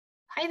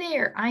Hi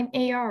there, I'm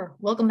AR.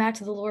 Welcome back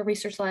to the Lore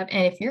Research Lab.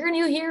 And if you're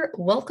new here,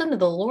 welcome to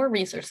the Lore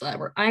Research Lab,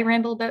 where I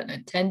ramble about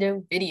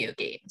Nintendo video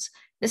games.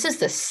 This is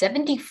the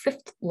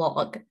 75th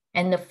log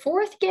and the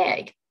fourth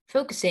gag,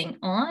 focusing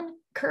on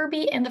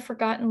Kirby and the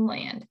Forgotten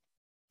Land.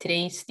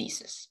 Today's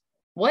thesis: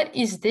 what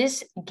is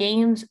this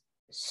game's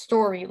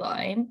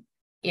storyline,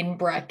 in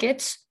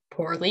brackets,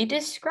 poorly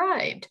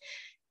described?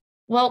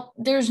 Well,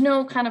 there's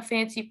no kind of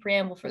fancy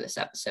preamble for this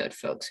episode,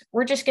 folks.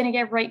 We're just going to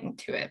get right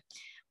into it.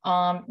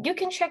 You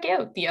can check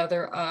out the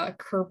other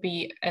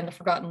Kirby and the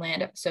Forgotten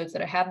Land episodes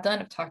that I have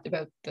done.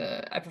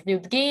 I've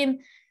reviewed the game,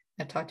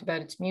 I've talked about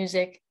its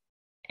music,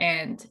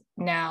 and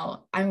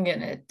now I'm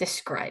gonna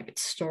describe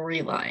its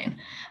storyline.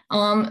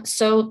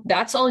 So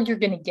that's all you're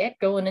gonna get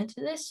going into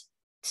this.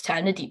 It's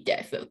time to deep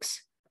dive,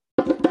 folks.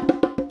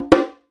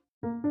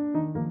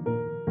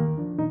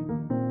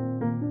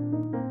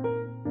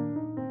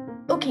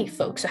 Okay,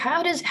 folks, so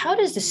how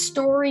does the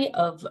story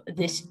of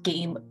this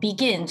game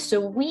begin?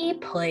 So we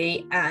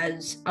play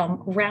as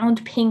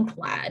Round Pink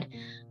Lad,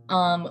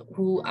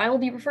 who I will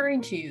be referring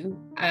to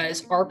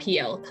as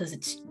RPL because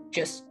it's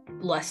just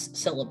less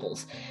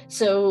syllables.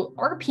 So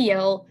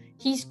RPL,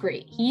 he's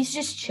great. He's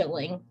just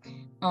chilling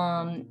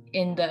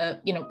in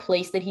the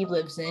place that he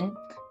lives in.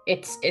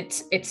 It's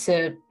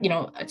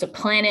a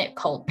planet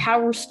called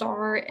Power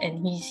Star,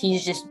 and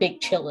he's just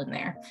big chilling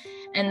there.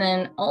 And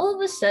then all of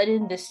a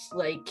sudden, this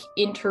like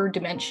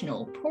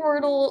interdimensional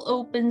portal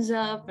opens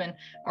up, and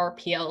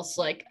RPL's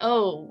like,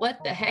 "Oh, what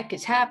the heck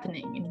is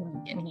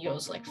happening?" And he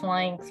goes like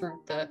flying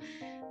through the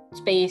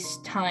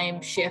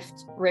space-time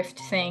shift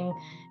rift thing.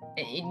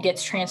 It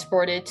gets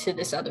transported to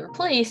this other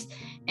place,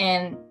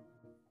 and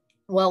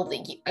well,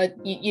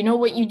 you know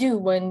what you do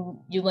when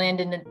you land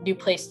in a new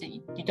place that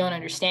you don't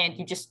understand.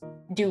 You just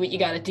do what you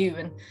got to do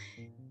and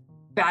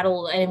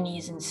battle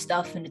enemies and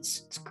stuff, and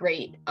it's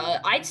great.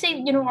 I'd say,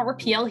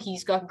 RPL,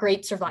 he's got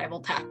great survival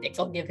tactics.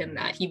 I'll give him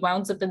that. He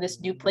wounds up in this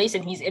new place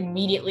and he's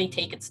immediately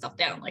taken stuff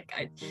down.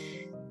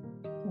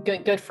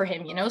 Good for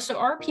him, So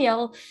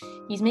RPL,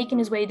 he's making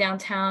his way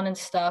downtown and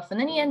stuff, and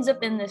then he ends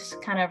up in this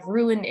kind of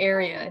ruined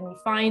area, and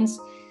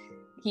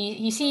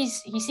he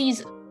sees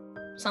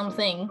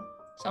something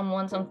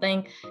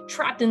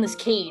trapped in this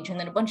cage, and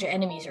then a bunch of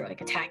enemies are like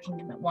attacking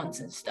him at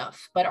once and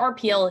stuff. But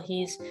RPL,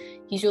 he's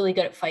really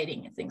good at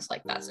fighting and things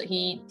like that, so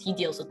he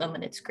deals with them,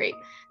 and it's great.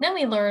 Then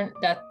we learn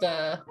that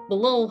the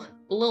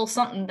little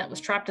something that was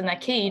trapped in that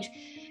cage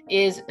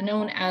is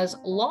known as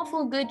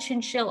Lawful Good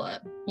Chinchilla.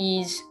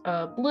 He's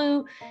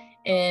blue,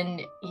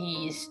 and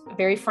he's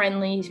very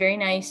friendly, he's very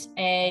nice,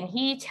 and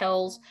he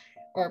tells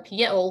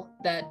RPL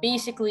that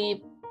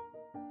basically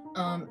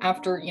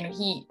after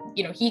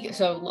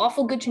so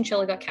Lawful Good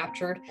Chinchilla got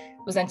captured,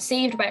 was then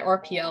saved by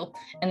RPL,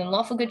 and then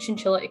Lawful Good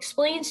Chinchilla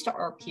explains to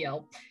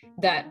RPL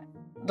that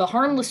the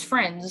harmless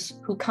friends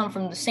who come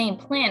from the same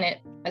planet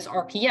as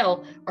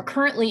RPL are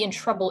currently in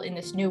trouble in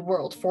this new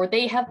world, for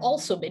they have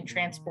also been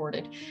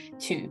transported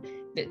to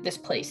this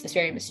place, this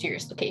very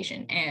mysterious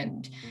location,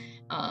 and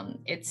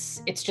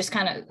it's just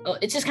kind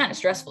of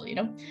stressful,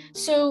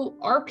 So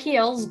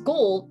RPL's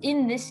goal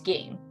in this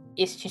game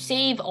is to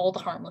save all the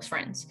harmless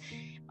friends.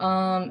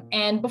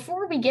 And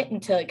before we get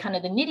into kind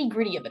of the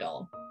nitty-gritty of it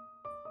all,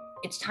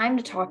 it's time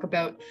to talk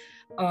about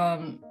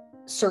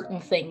certain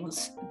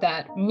things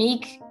that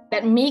make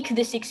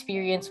this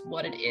experience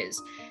what it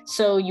is.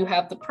 So you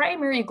have the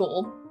primary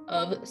goal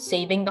of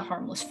saving the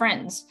harmless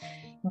friends,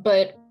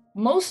 but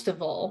most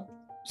of all,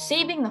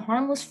 saving the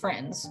harmless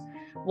friends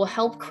will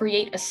help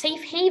create a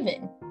safe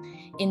haven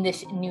in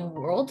this new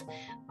world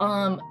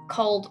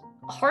called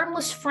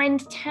Harmless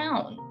Friend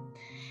Town.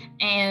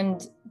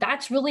 And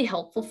that's really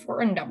helpful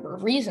for a number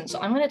of reasons. So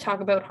I'm going to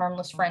talk about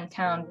Harmless Friend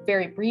Town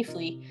very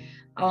briefly,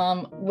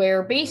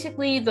 where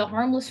basically the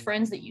harmless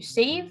friends that you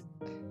save,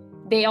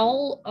 they're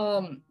all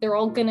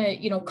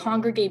gonna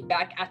congregate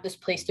back at this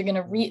place. They're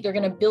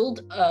gonna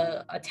build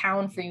a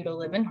town for you to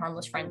live in,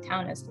 Harmless Friend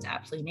Town, as it's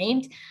aptly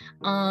named,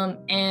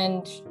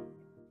 and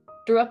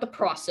throughout the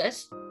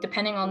process,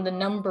 depending on the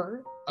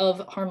number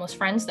of harmless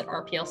friends that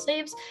RPL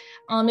saves,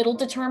 it'll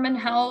determine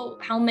how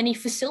many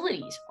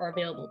facilities are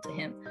available to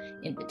him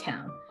in the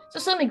town. So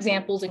some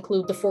examples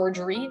include the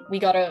forgery. We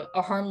got a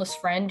harmless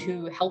friend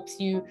who helps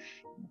you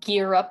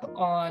gear up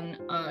on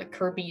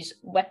Kirby's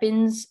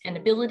weapons and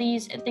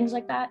abilities and things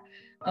like that.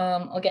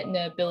 I'll get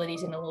into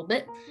abilities in a little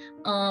bit.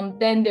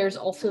 Then there's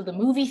also the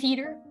movie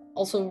theater,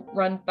 also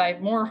run by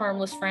more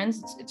harmless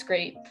friends. It's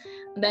great.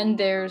 Then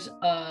there's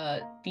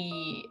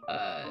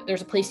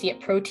there's a place to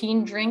get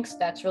protein drinks.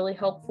 That's really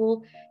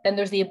helpful. Then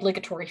there's the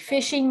obligatory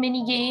fishing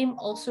mini game,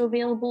 also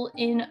available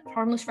in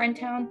Harmless Friend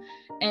Town.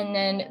 And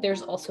then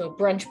there's also a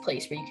brunch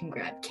place where you can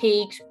grab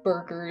cakes,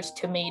 burgers,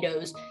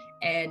 tomatoes,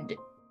 and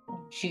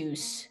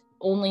juice.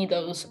 Only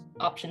those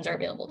options are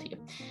available to you.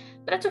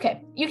 But that's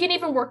okay. You can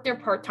even work there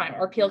part-time.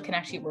 RPL can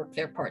actually work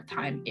there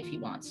part-time if he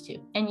wants to,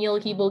 and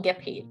he will get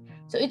paid.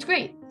 So it's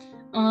great.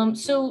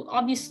 So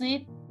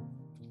obviously,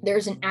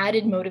 there's an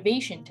added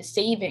motivation to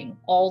saving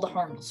all the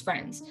harmless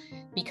friends,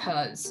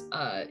 because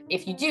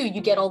if you do,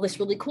 you get all this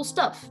really cool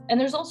stuff. And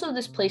there's also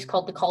this place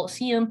called the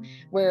Coliseum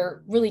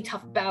where really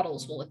tough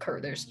battles will occur.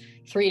 There's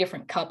 3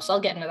 different cups. I'll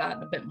get into that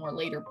in a bit more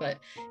later, but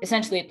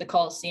essentially at the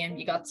Coliseum,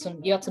 you got some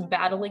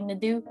battling to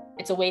do.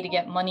 It's a way to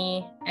get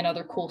money and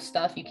other cool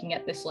stuff. You can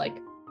get this like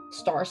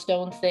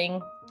Starstone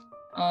thing.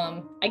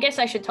 I guess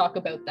I should talk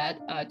about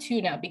that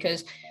too now,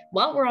 because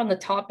while we're on the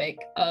topic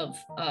of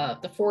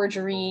the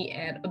forgery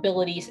and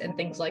abilities and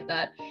things like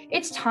that,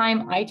 it's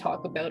time I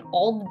talk about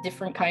all the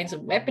different kinds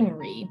of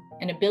weaponry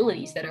and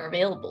abilities that are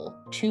available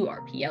to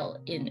RPL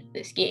in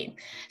this game.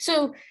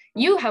 So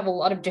you have a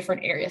lot of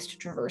different areas to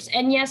traverse.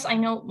 And yes, I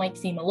know it might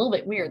seem a little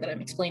bit weird that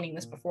I'm explaining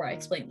this before I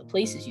explain the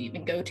places you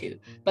even go to,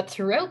 but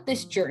throughout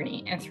this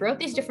journey and throughout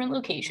these different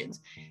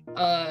locations,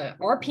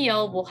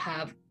 RPL will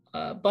have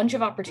a bunch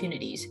of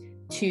opportunities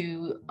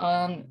to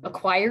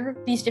acquire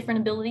these different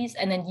abilities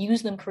and then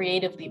use them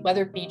creatively,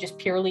 whether it be just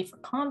purely for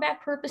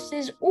combat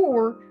purposes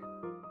or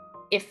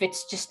if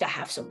it's just to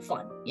have some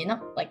fun, you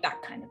know, like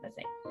that kind of a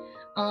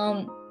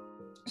thing.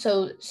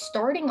 So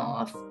starting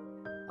off,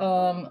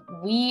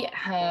 we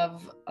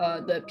have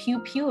the Pew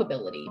Pew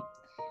ability.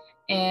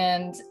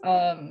 And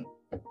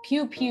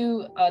Pew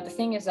Pew, the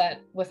thing is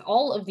that with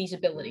all of these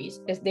abilities,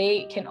 is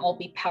they can all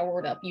be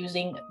powered up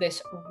using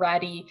this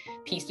ratty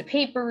piece of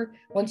paper.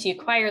 Once you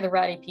acquire the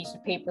ratty piece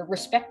of paper,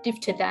 respective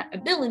to that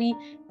ability,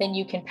 then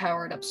you can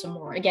power it up some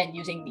more. Again,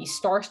 using these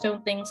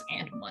Starstone things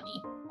and money,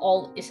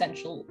 all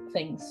essential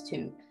things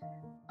to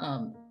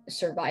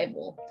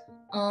survival.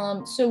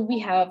 So we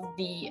have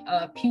the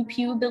Pew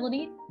Pew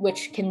ability,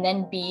 which can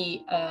then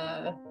be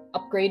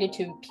upgraded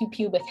to Pew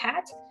Pew with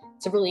hat.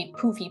 It's a really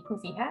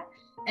poofy hat.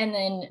 And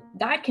then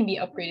that can be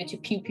upgraded to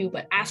Pew Pew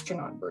but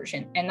astronaut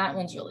version, and that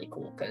one's really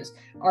cool because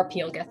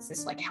RPL gets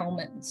this like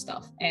helmet and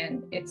stuff,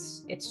 and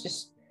it's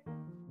just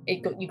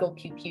you go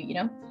Pew Pew, you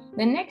know.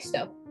 Then next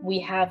up we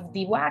have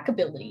the Whack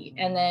ability,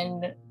 and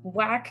then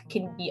Whack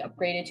can be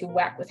upgraded to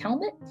Whack with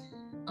helmet,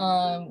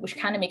 which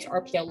kind of makes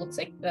RPL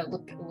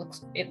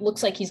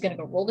looks like he's gonna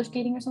go roller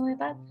skating or something like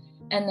that.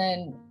 And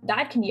then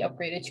that can be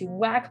upgraded to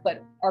Whack,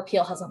 but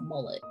RPL has a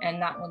mullet,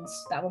 and that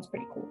one's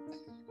pretty cool.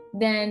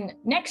 Then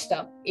next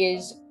up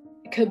is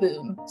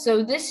Kaboom.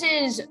 So this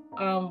is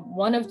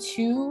one of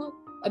 2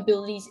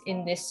 abilities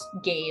in this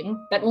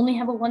game that only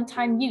have a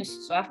one-time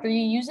use. So after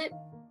you use it,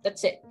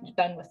 that's it, you're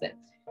done with it.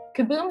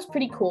 Kaboom's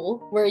pretty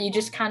cool, where you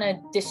just kind of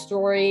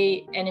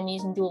destroy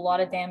enemies and do a lot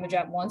of damage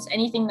at once.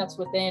 Anything that's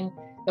within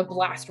the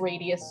blast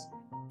radius,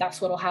 that's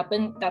what'll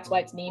happen. That's why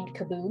it's named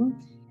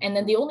Kaboom. And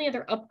then the only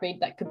other upgrade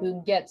that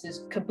Kaboom gets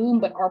is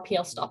Kaboom, but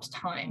RPL stops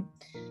time.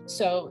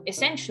 So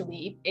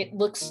essentially, it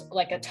looks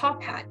like a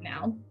top hat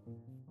now,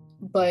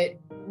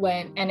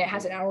 and it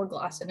has an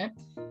hourglass in it.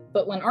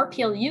 But when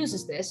RPL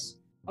uses this,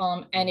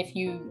 and if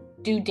you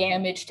do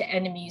damage to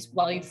enemies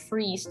while you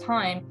freeze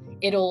time,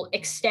 it'll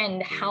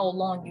extend how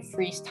long you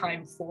freeze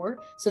time for.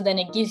 So then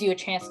it gives you a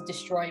chance to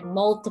destroy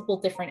multiple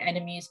different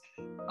enemies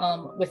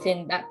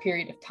within that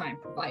period of time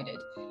provided.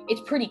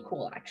 It's pretty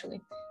cool, actually.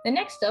 Then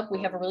next up,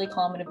 we have a really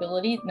common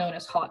ability known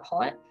as Hot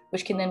Hot,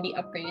 which can then be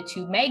upgraded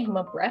to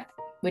Magma Breath,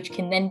 which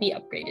can then be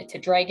upgraded to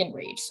Dragon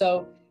Rage.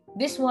 So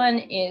this one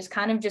is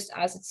kind of just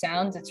as it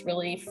sounds. It's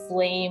really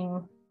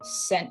flame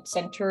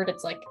centered.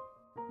 It's like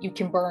you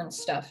can burn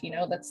stuff, you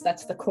know,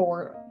 that's the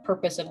core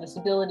purpose of this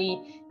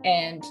ability.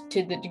 And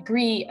to the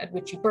degree at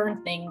which you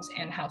burn things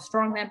and how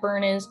strong that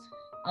burn is,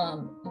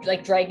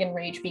 like Dragon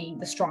Rage being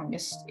the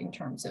strongest in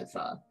terms of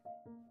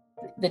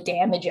the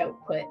damage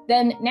output.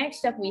 Then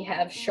next up we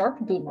have Sharp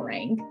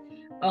Boomerang.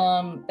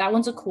 That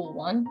one's a cool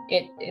one.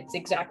 It's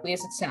exactly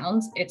as it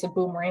sounds. It's a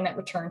boomerang that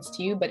returns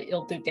to you, but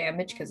it'll do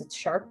damage because it's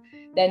sharp.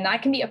 Then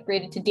that can be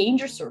upgraded to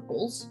Danger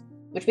Circles,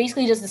 which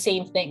basically does the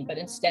same thing, but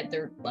instead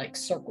they're like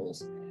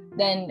circles.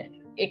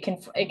 Then it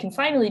can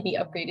finally be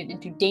upgraded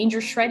into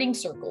Danger Shredding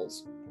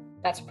Circles.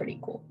 That's pretty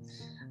cool.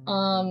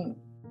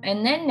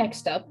 And then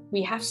next up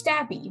we have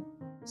Stabby.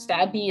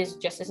 Stabby is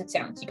just as it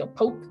sounds. You go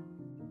poke.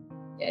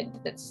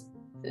 That's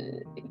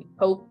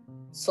poke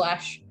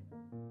slash.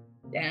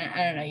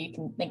 I don't know, you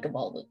can think of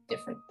all the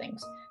different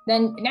things.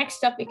 Then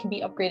next up, it can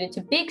be upgraded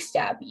to Big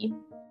Stabby,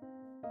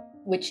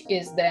 which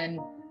is then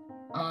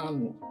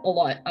a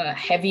lot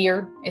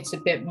heavier. It's a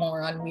bit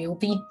more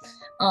unwieldy.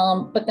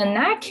 But then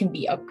that can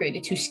be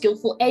upgraded to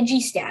Skillful Edgy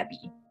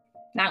Stabby.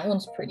 That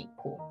one's pretty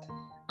cool.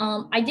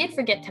 I did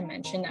forget to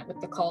mention that with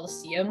the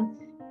Coliseum,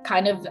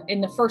 kind of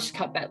in the first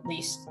cup at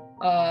least,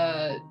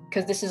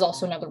 because this is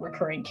also another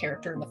recurring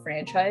character in the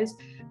franchise,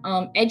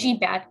 Edgy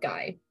Bad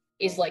Guy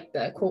is like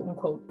the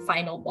quote-unquote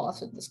final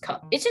boss of this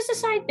cup. It's just a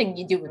side thing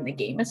you do in the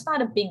game. It's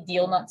not a big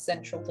deal, not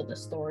central to the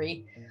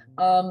story.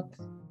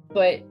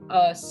 But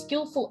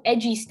Skillful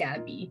Edgy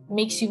Stabby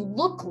makes you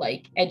look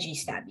like Edgy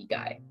Stabby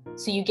Guy.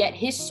 So you get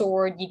his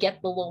sword, you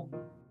get the little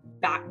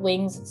bat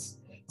wings.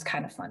 It's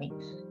kind of funny.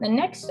 Then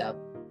next up,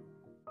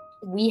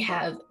 we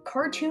have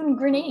Cartoon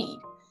Grenade.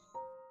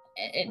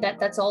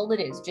 That's all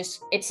it is.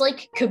 Just it's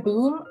like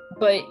Kaboom,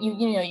 but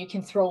you know you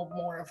can throw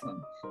more of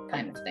them,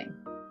 kind of thing.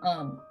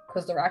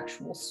 because they're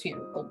actual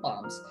spherical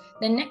bombs.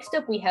 Then next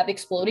up, we have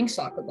exploding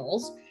soccer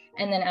balls.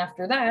 And then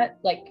after that,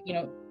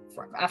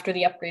 after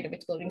the upgrade of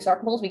exploding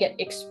soccer balls, we get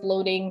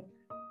exploding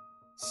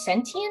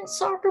sentient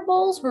soccer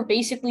balls, where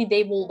basically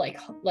they will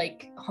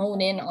like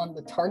hone in on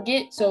the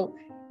target. So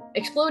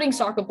exploding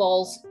soccer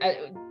balls,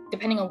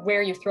 depending on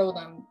where you throw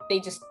them, they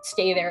just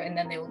stay there and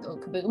then they will go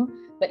kaboom.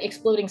 But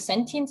exploding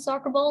sentient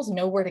soccer balls,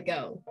 nowhere to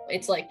go.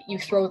 It's like you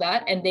throw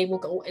that and they will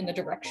go in the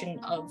direction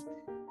of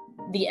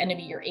the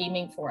enemy you're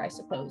aiming for, I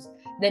suppose.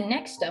 Then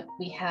next up,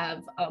 we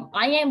have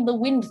I Am the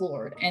Wind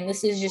Lord, and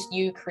this is just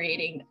you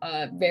creating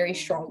very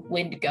strong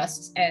wind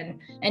gusts, and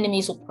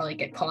enemies will probably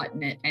get caught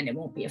in it, and it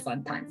won't be a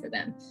fun time for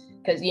them,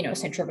 because,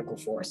 centrifugal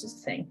force is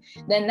the thing.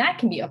 Then that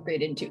can be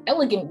upgraded into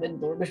Elegant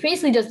Wind Lord, which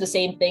basically does the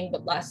same thing,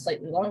 but lasts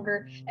slightly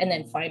longer, and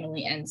then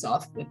finally ends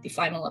off with the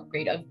final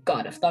upgrade of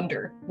God of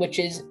Thunder, which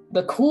is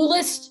the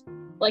coolest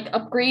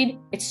upgrade.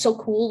 It's so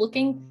cool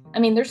looking. I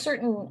mean, there's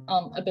certain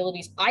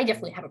abilities I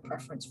definitely have a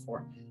preference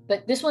for,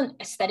 but this one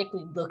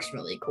aesthetically looks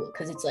really cool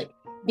because it's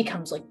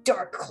becomes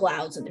dark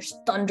clouds and there's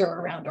thunder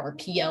around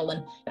RPL, and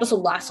it also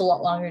lasts a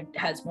lot longer. It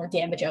has more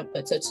damage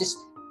output, so it's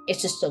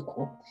just so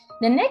cool.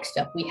 Then next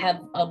up, we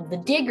have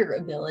the Digger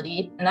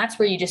ability, and that's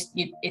where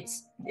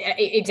it's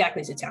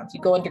exactly as it sounds.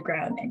 You go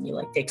underground and you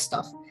dig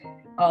stuff,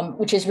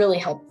 which is really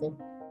helpful.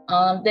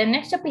 Then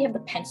next up, we have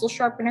the Pencil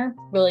Sharpener,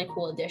 really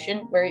cool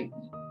addition, where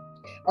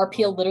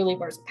RPL literally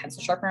wears a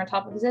pencil sharpener on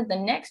top of his head.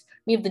 Then next,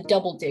 we have the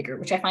Double Digger,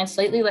 which I find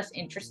slightly less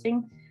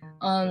interesting.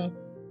 And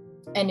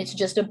it's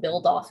just a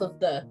build off of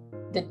the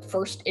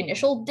first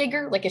initial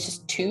Digger. It's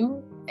just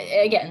two.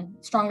 Again,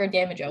 stronger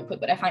damage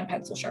output, but I find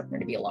Pencil Sharpener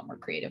to be a lot more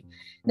creative.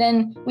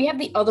 Then we have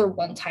the other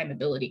one-time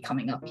ability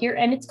coming up here,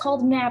 and it's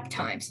called Nap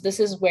Time. So this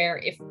is where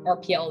if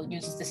RPL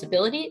uses this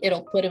ability,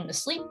 it'll put him to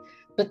sleep,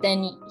 but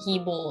then he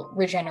will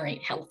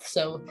regenerate health.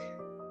 So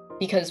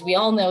because we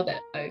all know that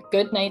a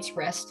good night's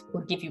rest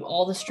will give you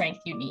all the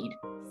strength you need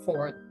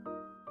for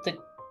the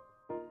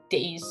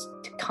days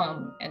to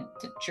come and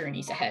the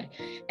journeys ahead.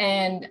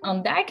 And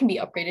that can be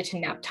upgraded to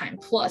Nap Time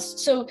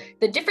Plus. So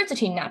the difference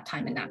between Nap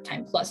Time and Nap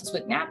Time Plus is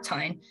with Nap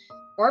Time,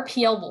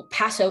 RPL will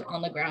pass out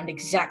on the ground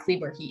exactly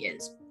where he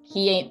is.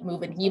 He ain't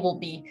moving. He'll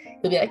be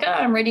like,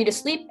 I'm ready to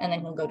sleep, and then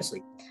he'll go to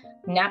sleep.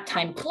 Nap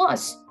Time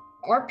Plus,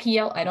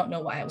 RPL, I don't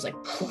know why I was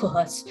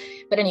plus,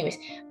 but anyways,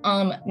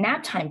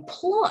 Nap Time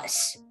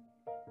Plus,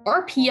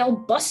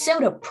 RPL busts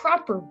out a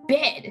proper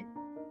bed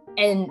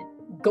and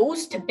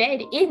goes to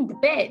bed in the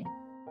bed.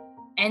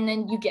 And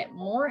then you get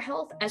more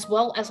health as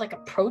well as a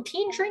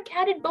protein drink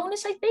added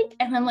bonus, I think.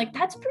 And I'm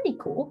that's pretty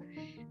cool.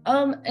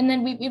 And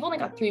then we've only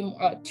got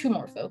two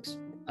more folks.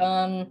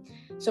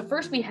 So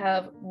first we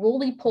have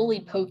Roly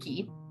Poly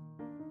Pokey.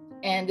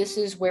 And this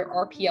is where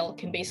RPL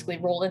can basically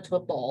roll into a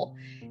ball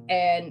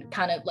and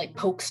kind of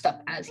poke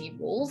stuff as he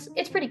rolls.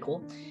 It's pretty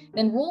cool.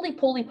 Then Roly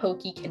Poly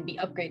Pokey can be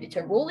upgraded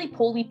to Roly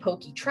Poly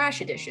Pokey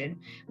Trash Edition,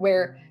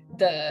 where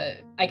the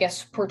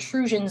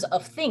protrusions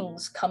of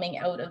things coming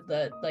out of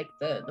the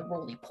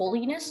roly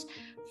poliness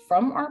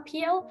from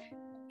RPL,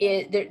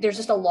 there's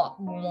just a lot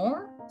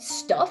more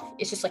stuff.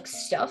 It's just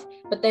stuff,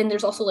 but then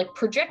there's also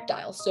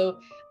projectiles. So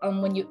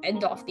when you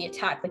end off the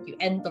attack, you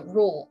end the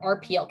roll,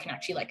 RPL can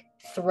actually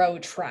throw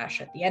trash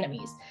at the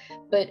enemies.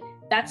 But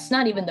that's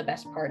not even the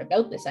best part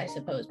about this, I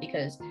suppose,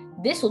 because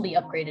this will be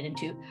upgraded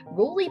into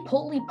Roly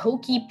Poly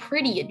Pokey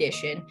Pretty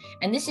Edition,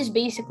 and this is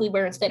basically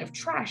where instead of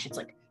trash, it's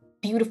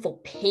beautiful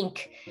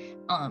pink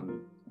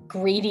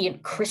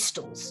gradient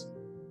crystals.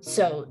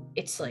 So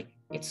it's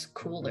it's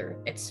cooler,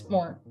 it's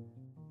more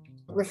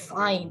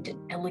refined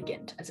and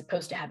elegant as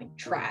opposed to having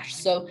trash.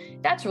 So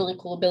that's a really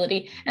cool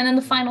ability. And then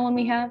the final one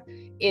we have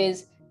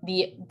is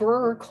the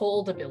Brr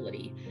Cold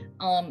ability.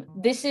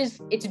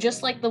 It's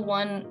just like the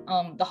one,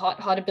 the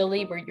hot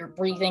ability where you're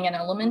breathing an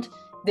element.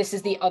 This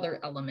is the other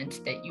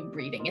element that you're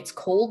breathing. It's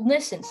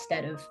coldness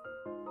instead of,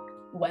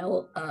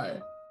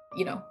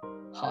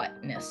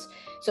 hotness.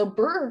 So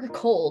Brr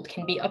Cold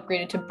can be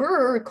upgraded to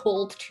Brr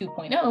Cold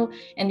 2.0,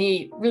 and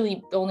the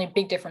only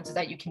big difference is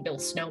that you can build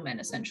snowmen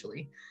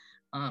essentially,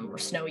 or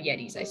snow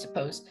yetis, I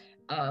suppose,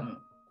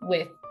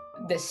 with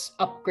this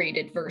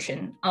upgraded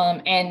version.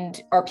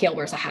 And RPL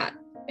wears a hat,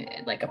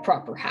 a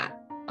proper hat,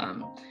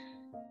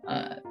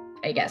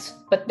 I guess.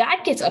 But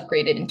that gets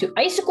upgraded into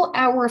Icicle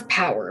Hour of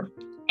Power.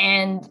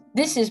 And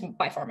this is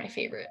by far my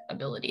favorite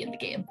ability in the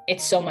game.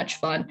 It's so much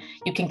fun.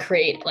 You can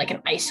create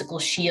an icicle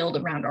shield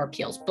around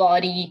RPL's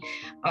body.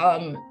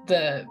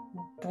 The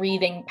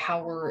breathing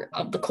power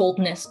of the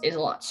coldness is a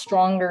lot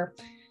stronger.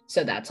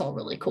 So that's all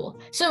really cool.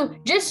 So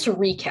just to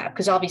recap,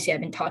 because obviously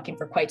I've been talking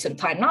for quite some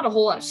time, not a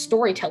whole lot of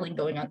storytelling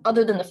going on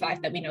other than the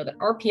fact that we know that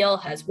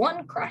RPL has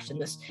 1, crashed in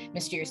this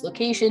mysterious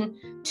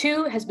location,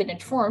 2, has been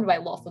informed by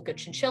Lawful Good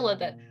Chinchilla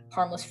that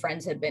harmless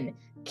friends have been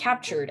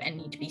captured and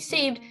need to be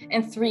saved,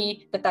 and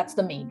 3, that's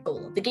the main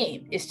goal of the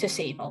game, is to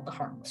save all the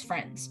harmless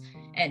friends.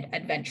 and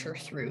adventure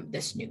through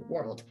this new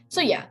world.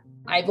 So yeah,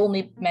 I've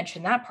only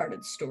mentioned that part of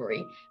the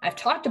story. I've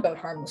talked about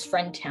Harmless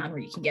Friend Town, where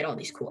you can get all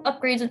these cool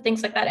upgrades and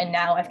things like that, and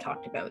now I've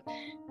talked about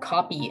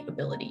copy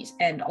abilities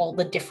and all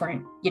the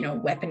different,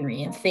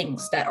 weaponry and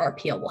things that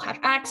RPL will have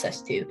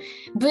access to.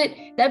 But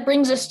that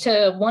brings us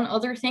to one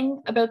other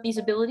thing about these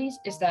abilities,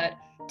 is that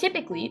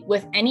typically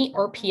with any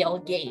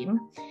RPL game,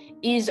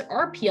 is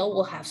RPL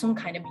will have some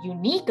kind of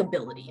unique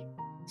ability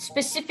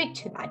specific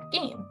to that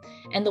game.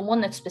 And the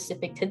one that's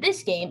specific to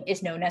this game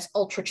is known as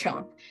Ultra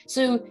Chomp.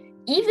 So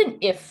even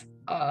if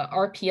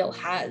RPL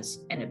has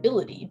an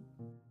ability,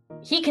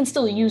 he can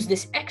still use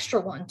this extra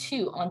one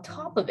too on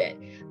top of it.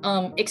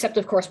 Except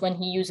of course, when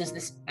he uses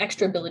this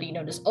extra ability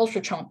known as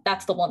Ultra Chomp,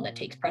 that's the one that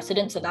takes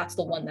precedence. So that's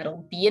the one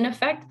that'll be in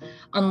effect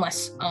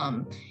unless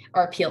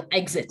RPL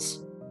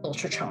exits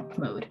Ultra Chomp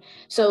mode.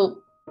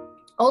 So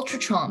Ultra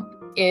Chomp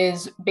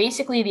is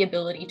basically the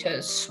ability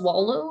to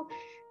swallow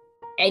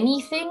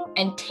anything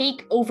and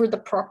take over the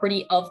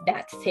property of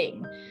that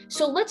thing.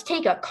 So let's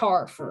take a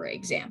car, for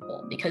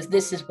example, because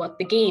this is what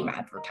the game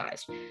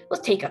advertised.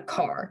 Let's take a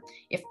car.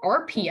 If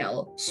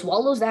RPL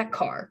swallows that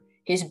car,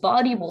 his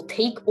body will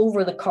take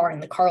over the car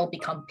and the car will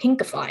become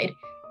pinkified,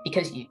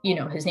 because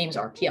his name's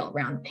RPL,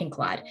 Round Pink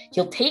Lad.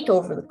 He'll take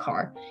over the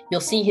car. You'll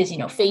see his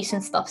face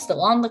and stuff still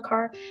on the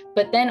car,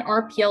 but then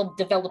RPL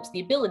develops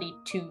the ability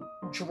to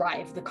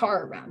drive the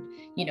car around.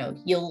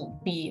 You'll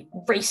be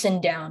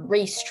racing down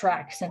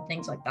racetracks and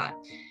things like that.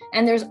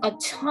 And there's a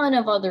ton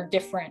of other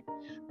different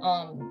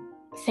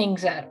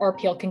things that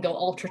RPL can go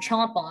Ultra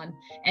Chomp on,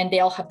 and they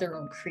all have their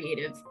own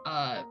creative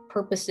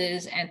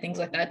purposes and things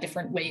like that,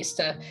 different ways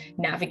to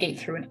navigate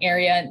through an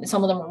area. And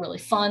some of them are really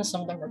fun,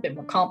 some of them are a bit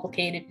more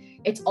complicated.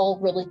 It's all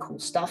really cool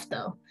stuff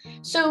though.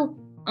 So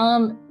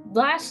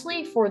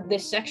lastly, for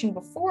this section,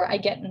 before I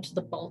get into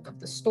the bulk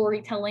of the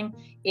storytelling,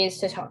 is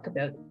to talk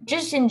about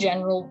just in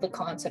general the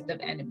concept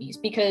of enemies,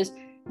 because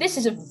this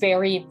is a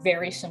very,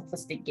 very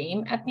simplistic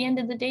game at the end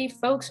of the day,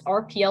 folks.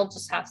 RPL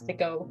just has to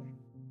go,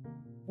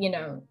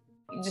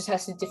 just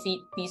has to defeat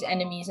these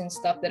enemies and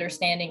stuff that are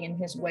standing in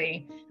his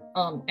way,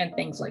 and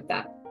things like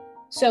that.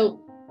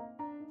 So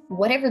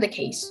whatever the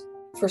case,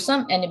 for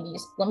some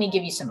enemies, let me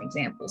give you some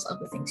examples of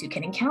the things you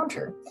can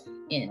encounter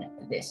in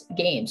this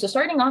game. So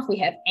starting off, we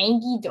have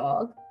Angie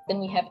Dog. Then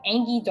we have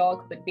Angie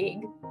Dog, but big.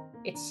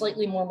 It's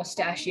slightly more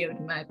mustachioed,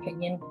 in my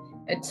opinion.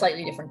 It's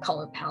slightly different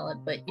color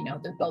palette, but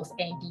they're both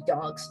Angie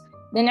Dogs.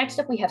 Then next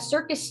up, we have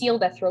Circus Seal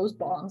that throws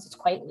bombs. It's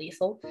quite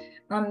lethal.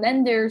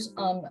 Then there's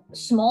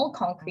Small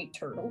Concrete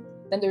Turtle.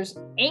 Then there's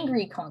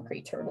Angry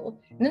Concrete Turtle.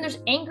 And then there's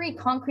Angry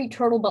Concrete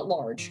Turtle, but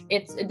large.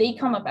 They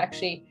come up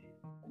actually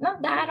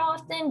not that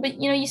often,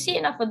 but you see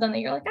enough of them that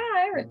you're like,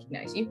 I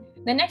recognize you.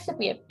 Then next up,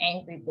 we have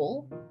Angry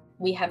Bull.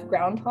 We have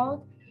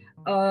Groundhog.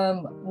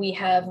 We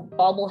have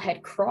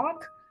Bobblehead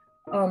Croc.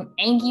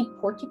 Angie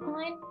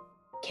Porcupine.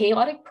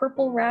 Chaotic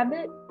Purple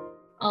Rabbit.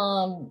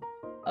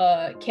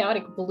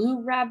 Chaotic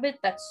Blue Rabbit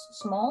that's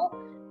small.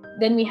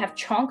 Then we have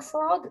Chonk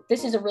Frog.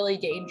 This is a really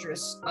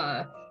dangerous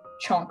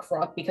Chonk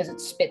Frog because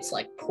it spits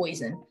like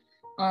poison.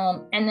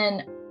 And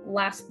then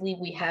lastly,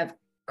 we have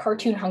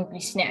Cartoon Hungry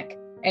Snack.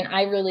 And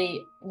I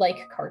really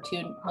like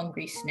Cartoon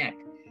Hungry Snack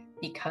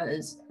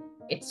because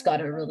it's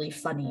got a really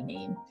funny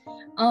name.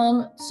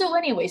 So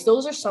anyways,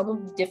 those are some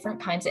of the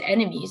different kinds of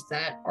enemies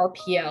that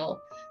RPL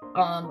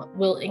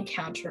will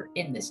encounter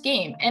in this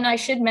game. And I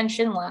should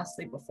mention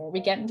lastly, before we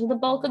get into the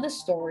bulk of the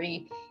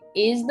story,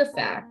 is the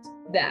fact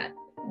that,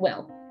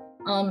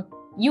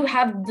 you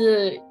have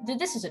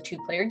this is a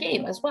two-player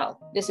game as well.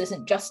 This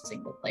isn't just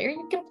single player.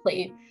 You can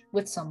play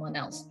with someone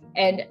else.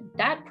 And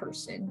that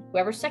person,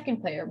 whoever's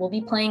second player, will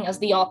be playing as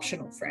the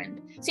optional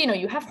friend. So,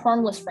 you have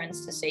harmless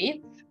friends to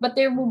save, but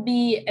there will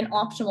be an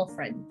optional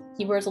friend.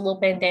 He wears a little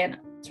bandana.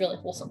 It's really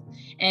wholesome.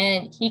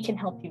 And he can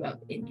help you out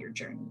in your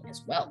journey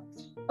as well.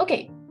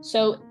 Okay,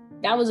 so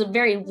that was a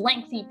very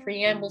lengthy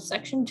preamble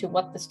section to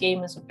what this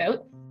game is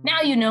about.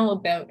 Now you know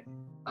about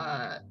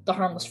the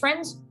harmless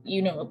friends,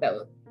 you know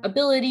about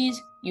abilities,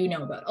 you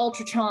know about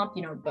Ultra Chomp,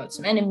 you know about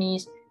some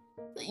enemies,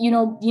 you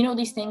know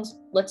these things.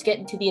 Let's get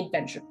into the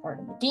adventure part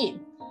of the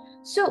game.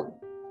 So,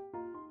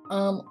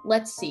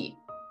 let's see.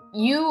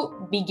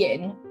 You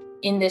begin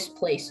in this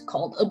place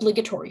called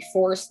Obligatory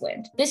Forest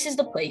Land. This is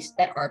the place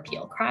that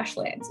RPL crash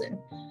lands in.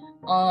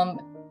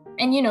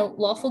 And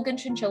Lawful Good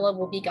Chinchilla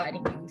will be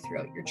guiding you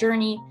throughout your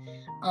journey,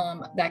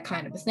 that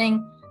kind of a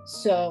thing.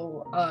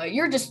 So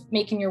you're just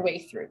making your way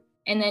through.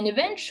 And then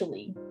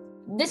eventually,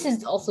 this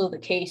is also the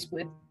case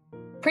with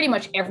pretty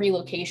much every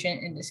location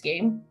in this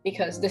game,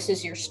 because this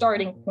is your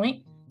starting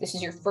point. This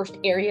is your first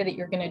area that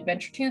you're going to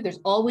adventure to. There's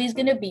always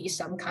going to be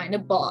some kind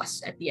of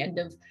boss at the end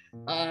of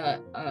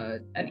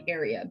an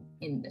area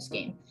in this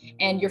game.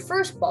 And your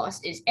first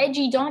boss is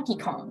Edgy Donkey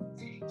Kong.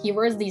 He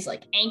wears these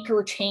like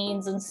anchor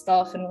chains and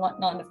stuff and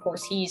whatnot. And of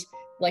course, he's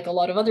like a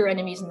lot of other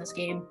enemies in this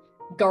game,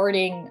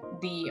 guarding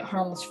the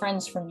harmless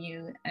friends from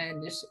you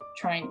and is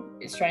trying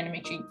to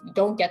make sure you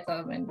don't get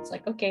them. And it's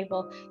like, okay,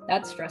 well,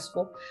 that's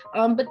stressful.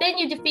 But then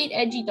you defeat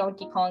edgy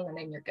Donkey Kong and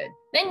then you're good.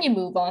 Then you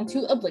move on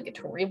to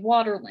obligatory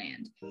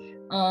Waterland.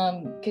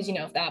 Because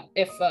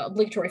if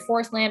obligatory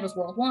Forest Land was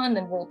World 1,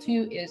 then World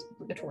 2 is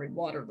obligatory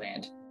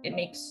Waterland. It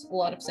makes a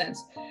lot of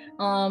sense.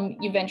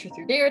 You venture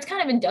through there. It's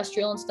kind of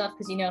industrial and stuff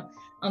because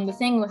the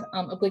thing with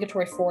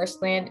obligatory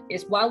Forest Land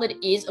is while it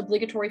is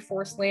obligatory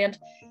Forest Land,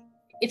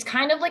 it's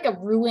kind of like a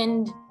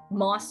ruined,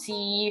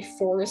 mossy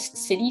forest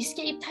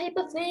cityscape type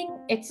of thing.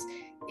 It's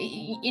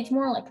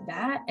more like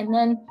that.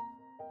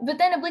 But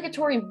then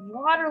obligatory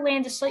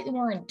Waterland is slightly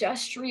more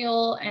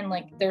industrial and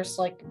like there's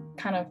like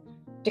kind of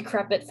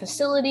decrepit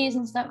facilities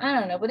and stuff. I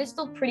don't know, but it's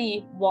still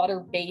pretty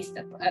water-based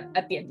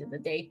at the end of the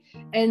day.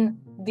 And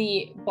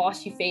the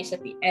boss you face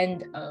at the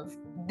end of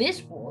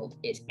this world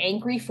is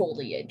Angry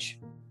Foliage.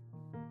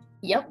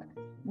 Yep.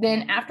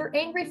 Then after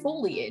Angry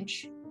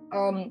Foliage,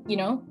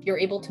 you're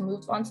able to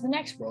move on to the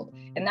next world.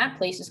 And that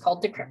place is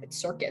called Decrepit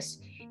Circus.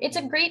 It's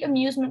a great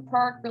amusement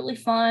park, really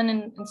fun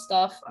and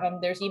stuff.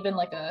 There's even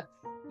like a,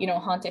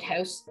 haunted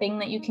house thing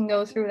that you can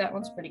go through. That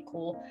one's pretty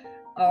cool.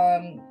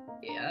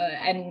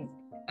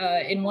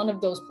 In one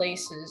of those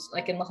places,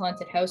 like in the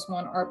haunted house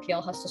one,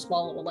 RPL has to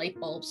swallow a light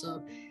bulb,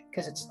 so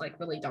because it's like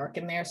really dark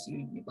in there, so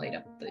you light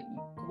up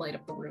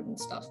the room and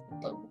stuff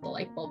with the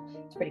light bulb.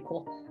 It's pretty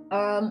cool.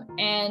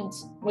 And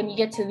when you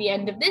get to the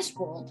end of this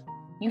world,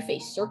 you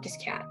face Circus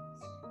Cat.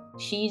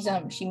 She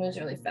moves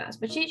really fast,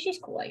 but she's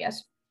cool, I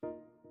guess.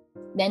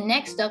 Then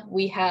next up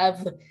we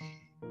have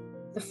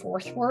the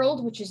fourth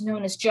world, which is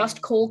known as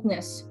Just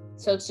Coldness.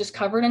 So it's just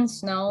covered in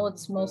snow.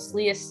 It's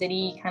mostly a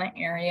city kind of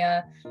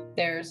area.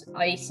 There's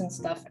ice and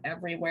stuff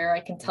everywhere. I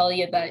can tell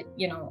you that,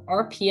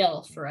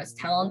 RPL, for as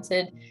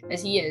talented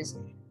as he is,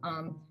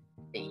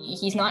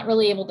 he's not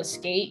really able to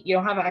skate. You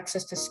don't have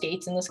access to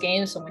skates in this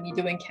game. So when you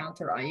do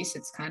encounter ice,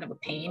 it's kind of a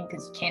pain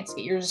because you can't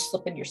skate. You're just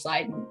slipping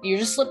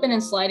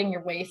and sliding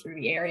your way through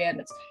the area, and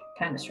it's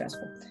kind of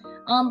stressful.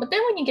 But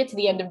then when you get to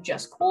the end of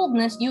Just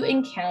Coldness, you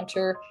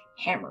encounter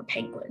Hammer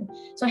Penguin.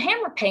 So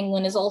Hammer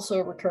Penguin is also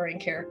a recurring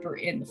character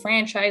in the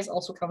franchise,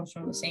 also comes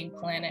from the same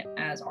planet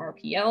as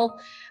RPL.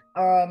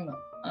 And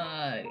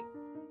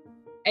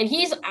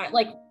he's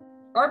like,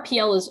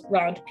 RPL is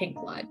round pink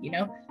lad,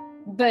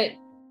 but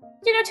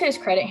to his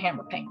credit,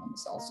 Hammer Penguin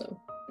is also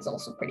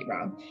pretty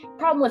round.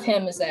 Problem with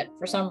him is that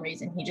for some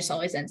reason he just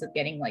always ends up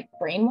getting like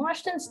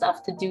brainwashed and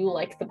stuff to do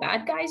like the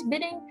bad guy's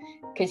bidding,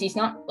 because he's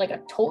not like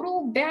a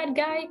total bad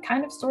guy,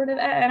 kind of sort of.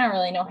 I don't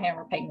really know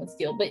Hammer Penguin's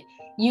deal, but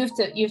you have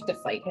to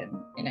fight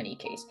him in any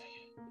case.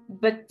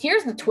 But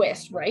here's the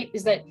twist, right?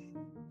 Is that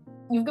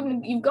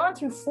you've gone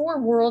through 4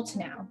 worlds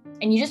now,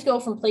 and you just go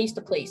from place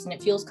to place, and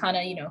it feels kind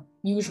of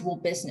usual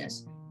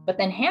business. But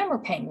then Hammer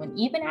Penguin,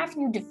 even after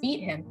you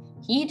defeat him,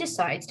 he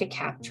decides to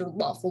capture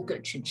Lawful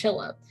Good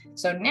Chinchilla.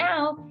 So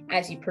now,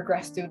 as you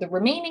progress through the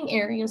remaining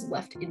areas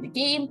left in the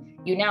game,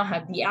 you now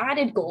have the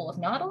added goal of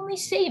not only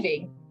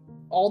saving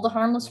all the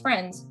harmless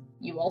friends,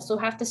 you also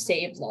have to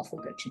save Lawful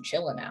Good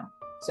Chinchilla now.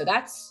 So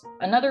that's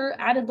another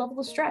added level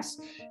of stress.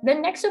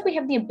 Then next up, we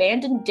have the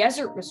Abandoned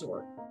Desert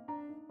Resort.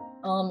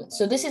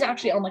 So this is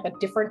actually on like a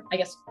different, I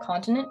guess,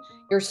 continent.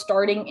 Your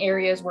starting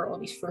areas where all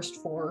these first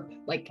 4,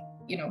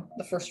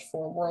 the first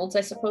 4 worlds,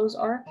 I suppose,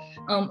 are.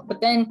 But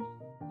then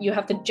you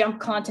have to jump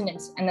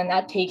continents, and then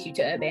that takes you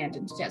to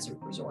Abandoned Desert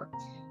Resort.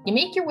 You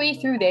make your way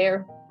through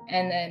there,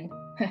 and then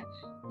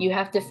you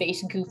have to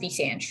face Goofy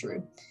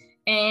Sandshrew.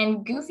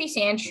 And Goofy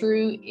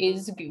Sandshrew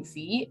is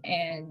Goofy,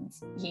 and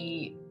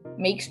he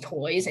makes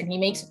toys, and he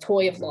makes a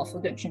toy of Lawful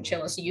Good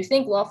Chinchilla. So you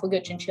think Lawful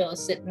Good Chinchilla is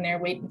sitting there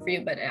waiting for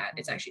you, but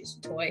it's actually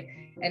just a toy.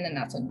 And then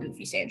that's when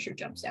Goofy Sandshrew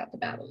jumps out to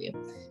battle you.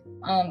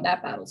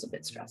 That battle's a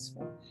bit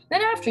stressful.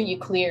 Then after you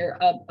clear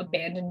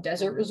Abandoned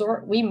Desert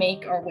Resort, we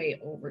make our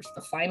way over to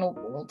the final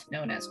world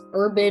known as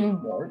Urban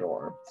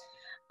Mordor.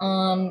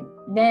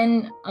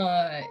 Then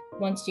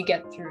once you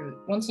get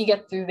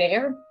through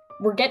there,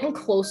 we're getting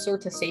closer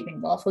to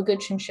saving Lawful Good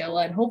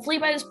Chinchilla, and hopefully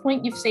by this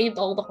point you've saved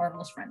all the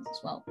harmless friends as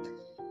well.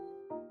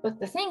 But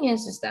the thing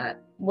is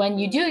that when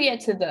you do get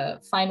to the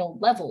final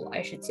level,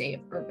 I should say,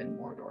 of Urban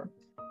Mordor,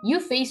 you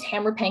face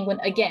Hammer Penguin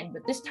again,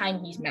 but this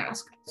time he's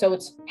masked. So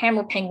it's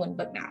Hammer Penguin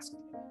but masked.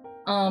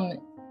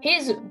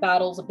 His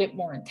battle's a bit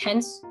more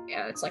intense.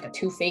 Yeah, it's like a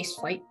 2-face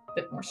fight, a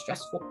bit more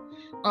stressful.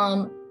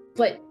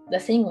 But the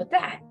thing with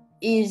that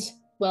is,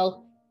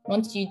 well,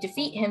 once you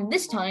defeat him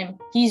this time,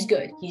 he's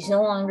good. He's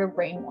no longer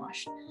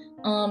brainwashed.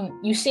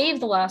 You save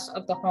the last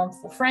of the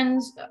harmless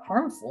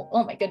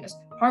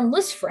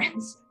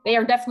friends. They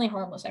are definitely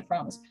harmless, I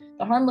promise.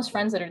 The harmless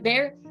friends that are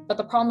there, but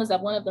the problem is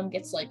that one of them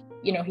gets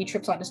he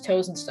trips on his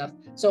toes and stuff.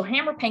 So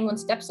Hammer Penguin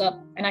steps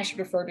up, and I should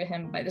refer to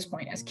him by this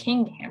point as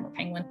King Hammer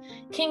Penguin.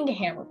 King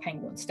Hammer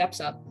Penguin steps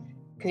up,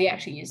 because he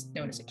actually is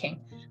known as a king.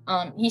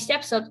 He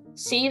steps up,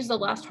 saves the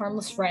last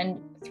harmless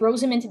friend,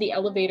 throws him into the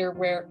elevator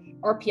where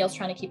RPL's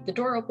trying to keep the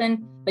door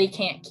open, but he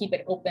can't keep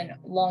it open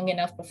long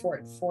enough before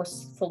it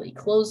forcefully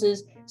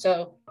closes.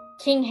 So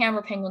King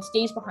Hammer Penguin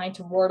stays behind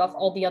to ward off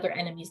all the other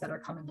enemies that are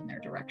coming in their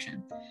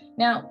direction.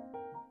 Now,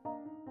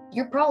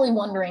 you're probably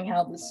wondering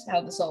how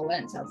this all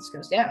ends, how this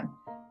goes down.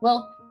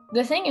 Well,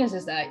 the thing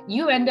is that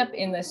you end up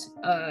in this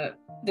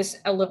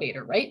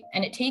elevator, right?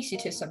 And it takes you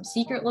to some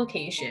secret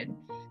location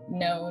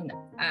known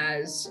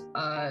as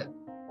a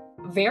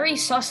very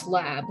sus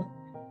lab.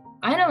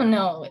 I don't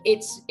know.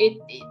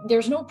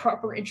 There's no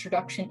proper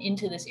introduction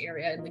into this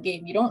area in the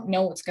game. You don't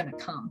know what's gonna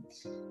come.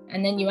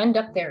 And then you end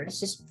up there, and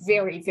it's just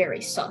very,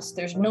 very sus.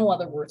 There's no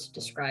other words to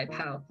describe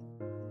how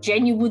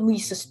genuinely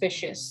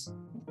suspicious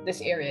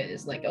this area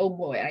is. Like, oh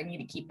boy, I need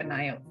to keep an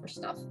eye out for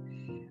stuff.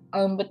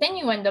 But then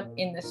you end up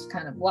in this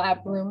kind of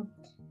lab room.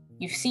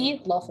 You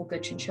see Lawful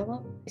Good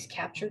Chinchilla is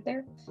captured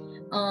there.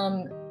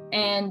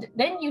 And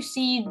then you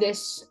see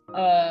this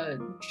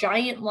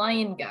giant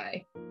lion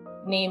guy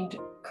named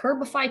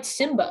Kirbified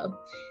Simba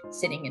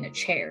sitting in a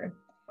chair.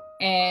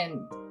 And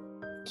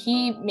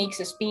he makes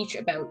a speech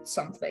about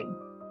something.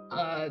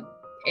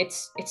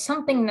 It's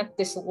something that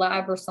this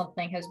lab or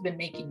something has been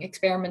making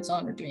experiments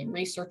on or doing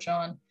research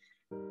on.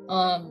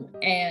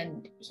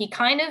 And he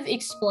kind of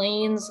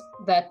explains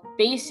that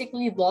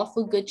basically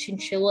Lawful Good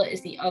Chinchilla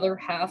is the other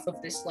half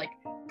of this like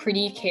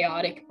pretty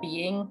chaotic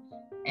being,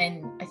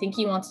 and I think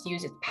he wants to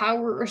use its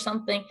power or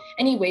something.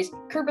 Anyways,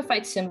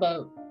 Kirbified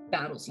Simba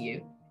battles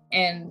you,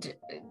 and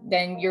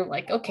then you're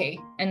like, okay,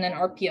 and then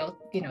RPL,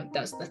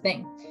 does the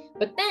thing.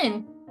 But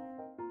then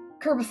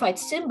Kirbified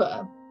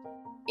Simba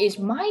is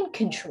mind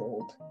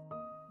controlled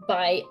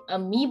by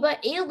Amoeba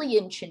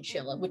Alien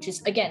Chinchilla, which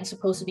is, again,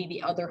 supposed to be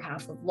the other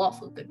half of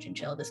Lawful Good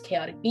Chinchilla, this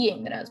chaotic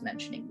being that I was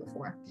mentioning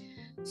before.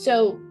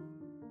 So,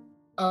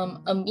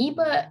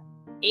 Amoeba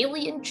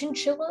Alien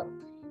Chinchilla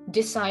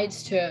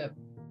decides to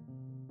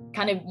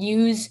kind of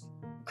use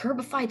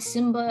Kirbified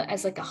Simba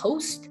as like a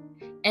host,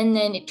 and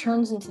then it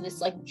turns into this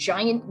like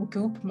giant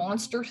goop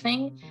monster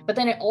thing, but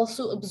then it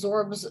also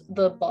absorbs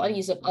the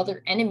bodies of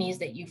other enemies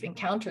that you've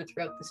encountered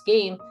throughout this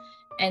game.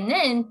 And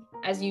then,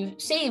 as you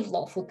save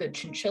Lawful Good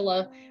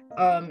Chinchilla,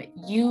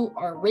 you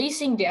are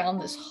racing down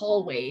this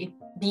hallway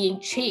being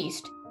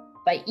chased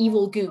by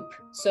Evil Goop.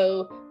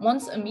 So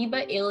once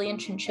Amoeba Alien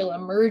Chinchilla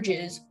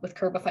merges with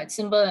Kirbified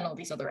Simba and all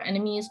these other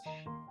enemies,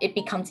 it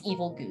becomes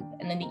Evil Goop,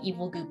 and then the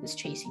Evil Goop is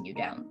chasing you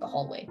down the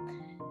hallway.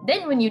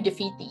 Then when you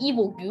defeat the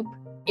Evil Goop,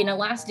 in a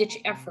last-ditch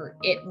effort,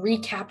 it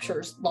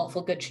recaptures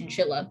Lawful Good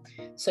Chinchilla.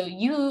 So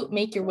you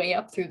make your way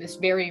up through this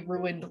very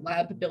ruined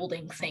lab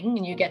building thing,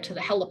 and you get to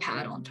the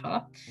helipad on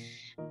top.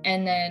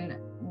 And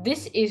then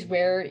this is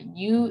where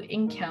you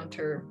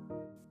encounter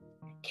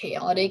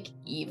Chaotic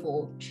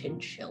Evil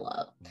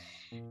Chinchilla.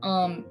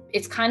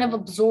 It's kind of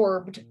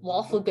absorbed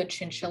Lawful Good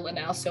Chinchilla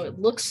now, so it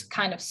looks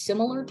kind of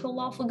similar to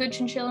Lawful Good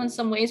Chinchilla in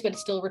some ways, but it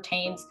still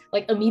retains,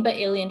 like Amoeba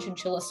Alien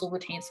Chinchilla still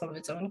retains some of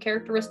its own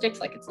characteristics,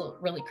 like its little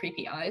really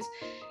creepy eyes.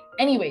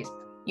 Anyways,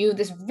 you have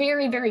this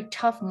very, very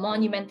tough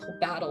monumental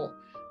battle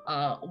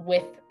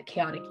with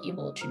Chaotic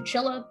Evil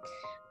Chinchilla.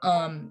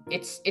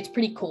 It's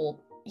pretty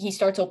cool. He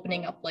starts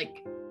opening up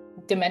like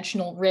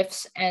dimensional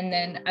rifts, and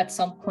then at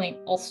some point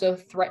also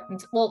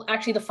threatens, well,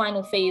 actually the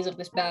final phase of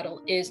this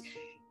battle is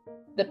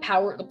the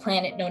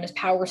planet known as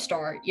Power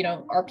Star,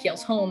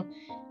 RPL's home.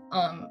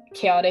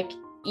 Chaotic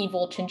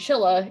Evil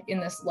Chinchilla, in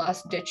this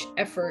last ditch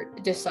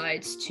effort,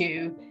 decides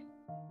to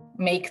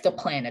make the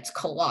planets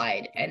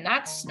collide, and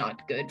that's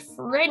not good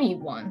for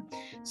anyone.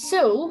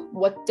 So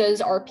what does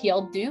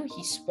RPL do?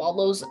 He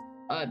swallows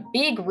a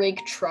big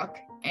rig truck,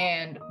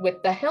 and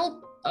with the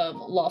help of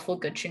Lawful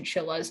Good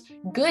Chinchilla's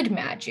good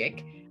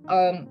magic,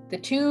 the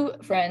two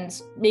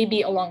friends,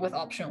 maybe along with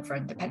optional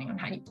friend, depending on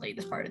how you play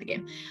this part of the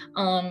game,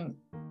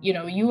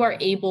 you are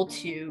able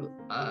to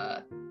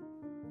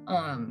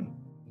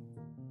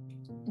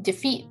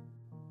defeat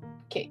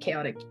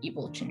Chaotic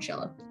Evil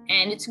Chinchilla,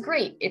 and it's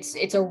great.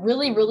 It's a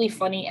really, really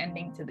funny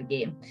ending to the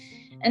game.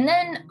 And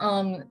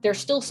then there's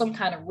still some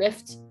kind of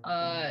rift,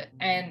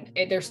 and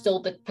there's still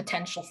the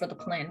potential for the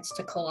planets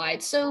to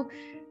collide. So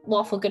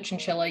Lawful Good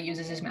Chinchilla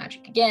uses his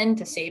magic again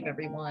to save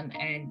everyone,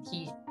 and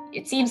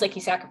it seems like he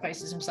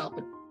sacrifices himself,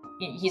 but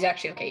he's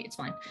actually okay, it's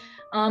fine.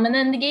 And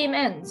then the game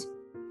ends.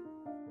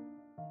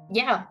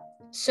 Yeah,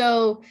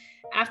 so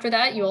after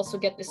that, you also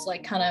get this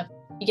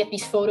you get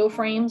these photo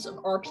frames of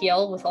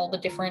RPL with all the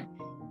different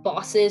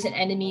bosses and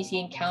enemies he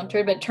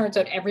encountered, but it turns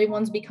out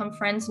everyone's become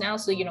friends now.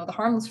 So, the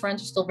harmless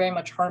friends are still very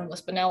much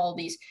harmless, but now all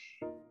these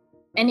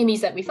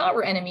enemies that we thought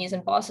were enemies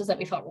and bosses that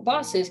we thought were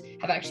bosses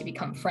have actually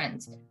become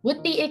friends,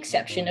 with the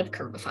exception of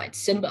Kirbified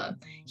Simba.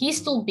 He's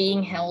still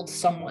being held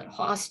somewhat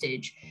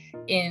hostage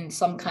in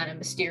some kind of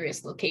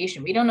mysterious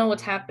location. We don't know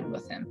what's happened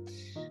with him.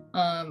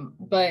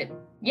 But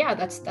yeah,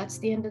 that's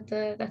the end of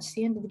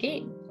the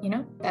game.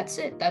 That's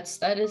it.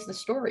 That is the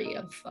story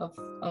of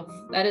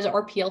that is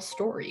RPL's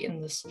story in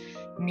this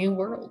new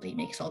world. He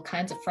makes all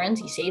kinds of friends.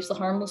 He saves the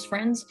harmless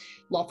friends.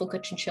 Lawful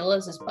Good Chinchilla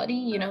is his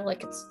buddy.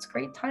 It's a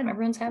great time.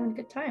 Everyone's having a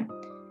good time.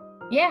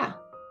 Yeah.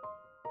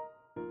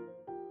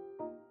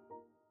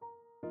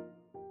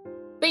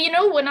 But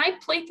when I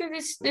played through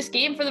this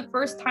game for the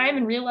first time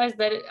and realized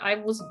that I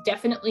was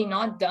definitely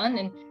not done,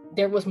 and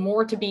there was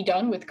more to be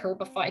done with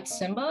Kirby fights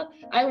Simba,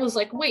 I was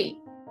like, wait,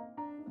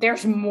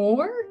 there's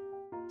more?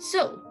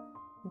 So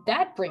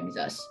that brings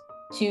us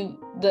to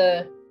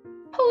the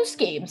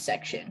post-game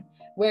section,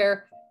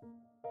 where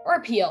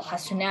RPL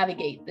has to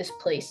navigate this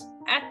place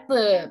at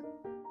the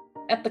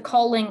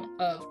calling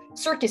of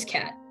Circus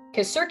Cat,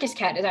 because Circus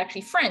Cat is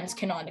actually friends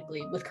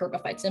canonically with Kirby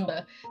fights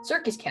Simba.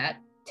 Circus Cat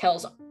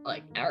requests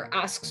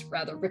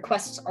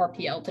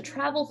RPL to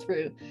travel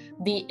through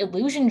the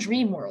illusion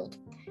dream world,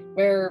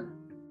 where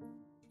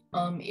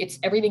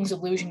everything's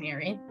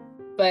illusionary,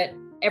 but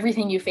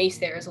everything you face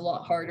there is a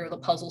lot harder. The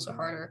puzzles are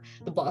harder,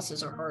 the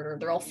bosses are harder.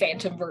 They're all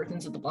phantom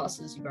versions of the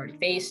bosses you've already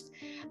faced.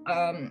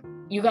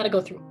 You got to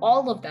go through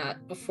all of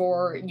that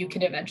before you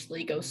can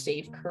eventually go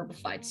save Kirby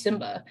fights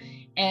Simba.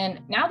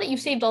 And now that you've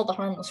saved all the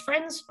harmless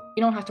friends,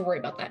 you don't have to worry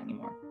about that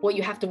anymore. What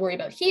you have to worry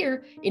about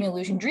here in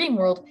Illusion Dream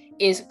World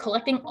is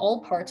collecting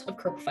all parts of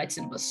Kirby fights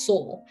Simba's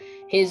soul.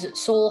 His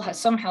soul has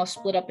somehow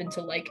split up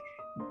into like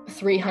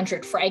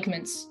 300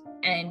 fragments,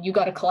 and you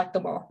got to collect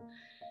them all.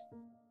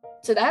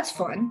 So that's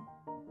fun.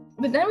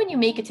 But then when you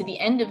make it to the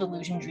end of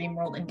Illusion Dream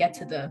World and get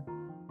to the,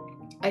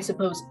 I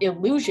suppose,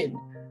 illusion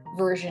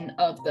version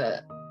of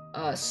the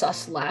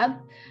sus lab,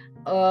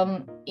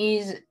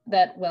 is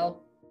that,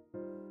 well,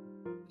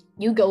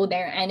 you go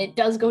there and it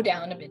does go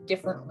down a bit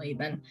differently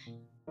than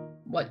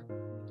what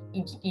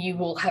you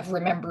will have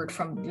remembered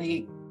from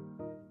the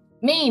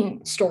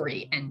main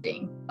story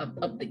ending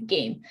of the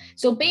game.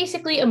 So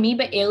basically,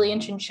 Amoeba Alien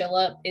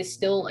Chinchilla is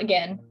still,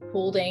 again,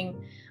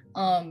 holding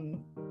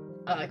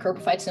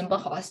Kirby fights Simba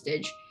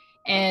hostage.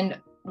 And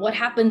what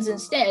happens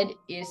instead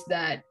is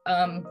that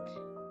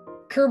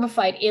Kirby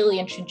fight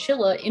Alien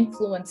Chinchilla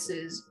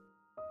influences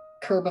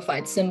Kirby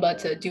fight Simba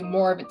to do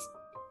more of its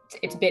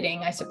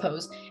bidding, I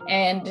suppose.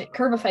 And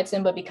Kirby fight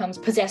Simba becomes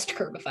possessed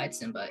Kirby fight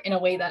Simba in a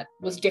way that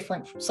was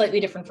slightly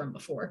different from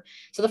before.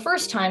 So the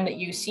first time that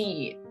you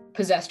see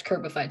possessed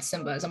Kirby fight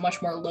Simba is a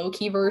much more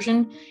low-key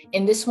version.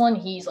 In this one,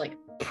 he's like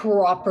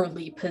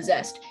properly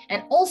possessed.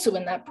 And also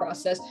in that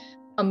process,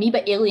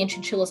 Amoeba Alien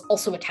Chinchilla is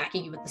also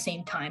attacking you at the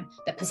same time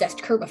that possessed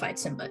Kirby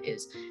fights Simba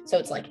is. So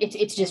it's like,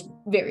 it's just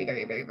very,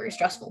 very, very, very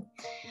stressful.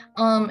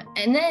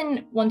 And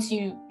then once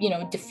you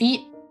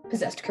defeat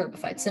possessed Kirby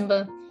fights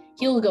Simba,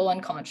 he'll go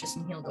unconscious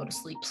and he'll go to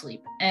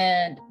sleep.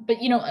 But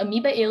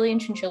Amoeba Alien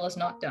Chinchilla is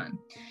not done.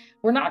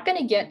 We're not going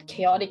to get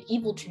Chaotic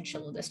Evil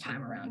Chinchilla this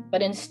time around,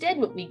 but instead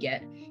what we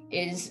get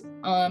is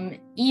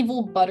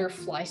Evil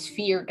Butterfly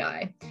Sphere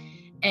guy.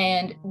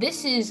 And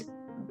this is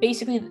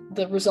basically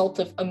the result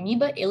of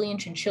Amoeba Alien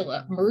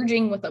Chinchilla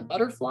merging with a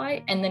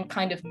butterfly and then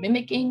kind of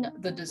mimicking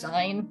the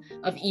design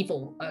of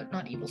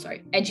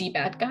Edgy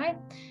Bad Guy.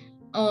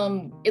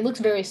 It looks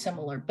very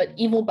similar, but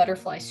Evil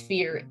Butterfly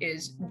Sphere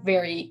is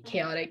very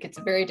chaotic. It's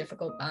a very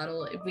difficult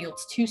battle. It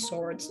wields 2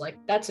 swords. Like,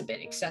 that's a bit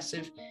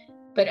excessive.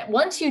 But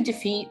once you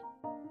defeat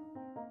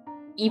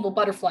Evil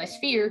Butterfly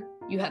Sphere,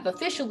 you have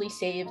officially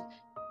saved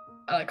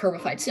Kirby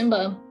fights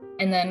Simba,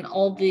 and then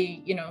all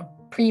the,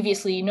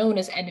 previously known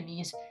as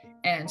enemies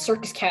and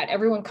Circus Cat,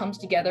 everyone comes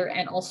together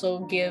and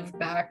also give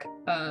back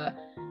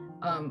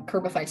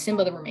Kirby fights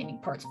Simba the remaining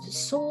parts of his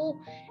soul,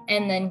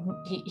 and then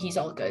he's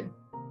all good.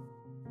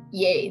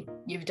 Yay,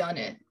 you've done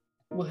it.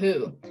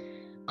 Woohoo.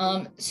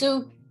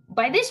 So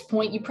by this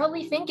point, you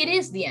probably think it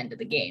is the end of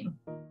the game,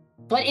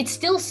 but it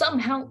still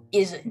somehow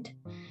isn't.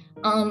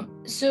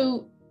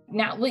 So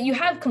now, well, you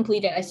have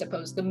completed, I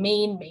suppose, the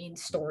main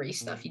story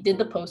stuff. You did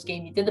the post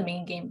game, you did the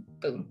main game,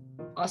 boom,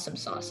 awesome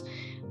sauce.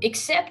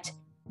 Except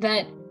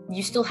that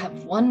you still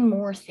have one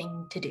more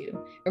thing to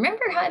do.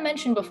 Remember how I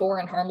mentioned before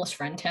in Harmless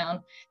Friend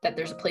Town that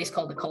there's a place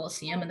called the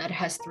Coliseum and that it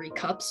has 3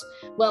 cups?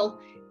 Well,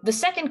 the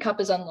second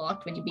cup is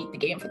unlocked when you beat the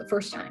game for the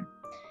first time.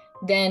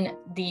 Then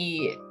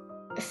the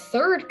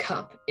 3rd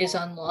cup is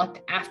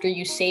unlocked after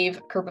you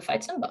save Kirby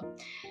fights Simba.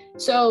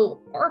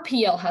 So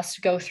RPL has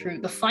to go through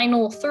the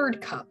final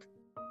 3rd cup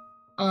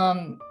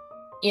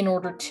in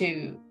order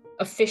to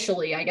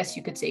officially, I guess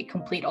you could say,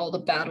 complete all the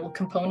battle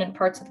component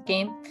parts of the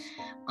game.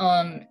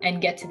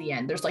 And get to the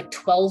end. There's like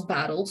 12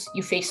 battles.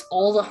 You face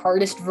all the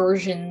hardest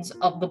versions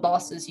of the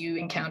bosses you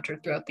encounter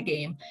throughout the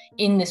game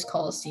in this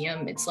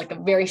Coliseum. It's like a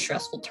very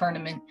stressful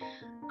tournament,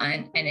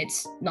 and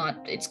it's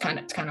kind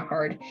of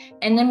hard.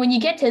 And then when you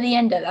get to the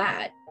end of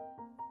that,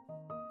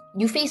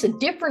 you face a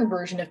different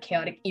version of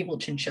Chaotic Evil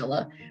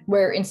Chinchilla,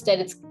 where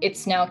instead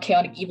it's now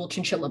Chaotic Evil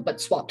Chinchilla but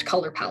swapped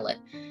color palette.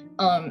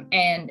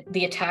 And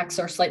the attacks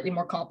are slightly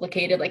more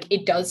complicated. Like,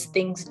 it does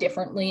things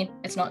differently.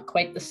 It's not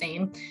quite the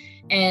same.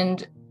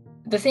 And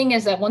the thing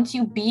is that once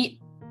you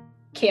beat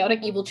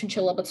Chaotic Evil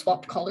Chinchilla but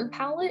swapped color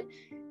palette,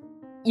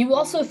 you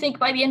also think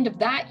by the end of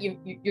that,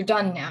 you're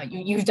done now.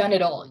 You've done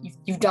it all.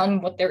 You've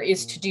done what there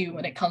is to do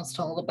when it comes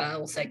to all the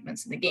battle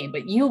segments in the game.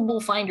 But you will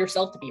find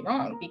yourself to be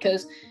wrong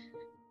because,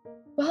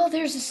 well,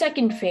 there's a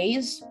second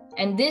phase.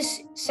 And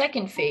this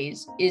second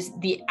phase is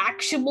the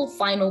actual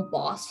final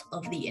boss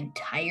of the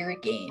entire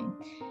game.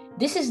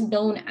 This is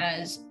known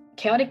as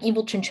Chaotic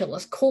Evil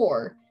Chinchilla's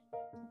Core,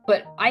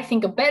 but I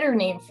think a better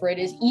name for it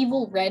is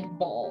Evil Red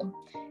Ball.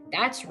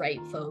 That's right,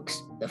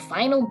 folks. The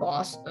final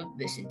boss of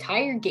this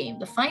entire game,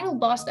 the final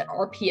boss that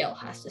RPL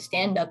has to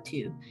stand up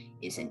to,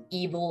 is an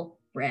evil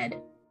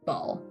red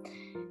ball.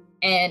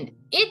 And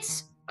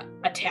its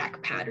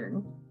attack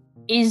pattern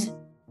is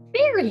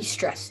very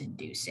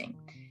stress-inducing.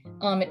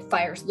 It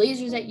fires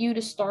lasers at you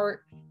to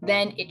start,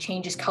 then it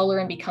changes color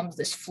and becomes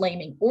this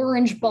flaming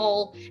orange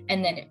ball,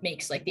 and then it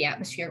makes like the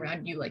atmosphere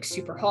around you like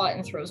super hot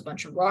and throws a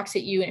bunch of rocks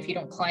at you. And if you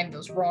don't climb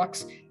those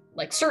rocks,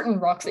 like certain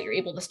rocks that you're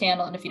able to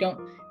stand on, if you don't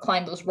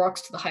climb those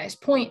rocks to the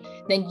highest point,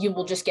 then you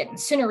will just get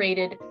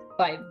incinerated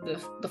by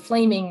the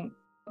flaming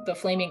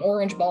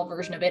orange ball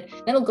version of it.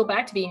 Then it'll go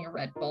back to being a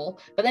red ball,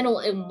 but then it'll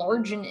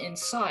enlarge in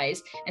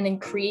size and then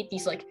create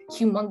these like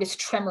humongous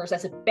tremors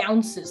as it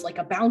bounces like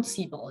a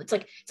bouncy ball. It's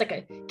like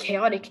a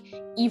chaotic,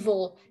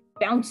 evil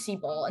bouncy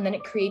ball, and then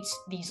it creates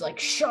these like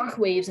shock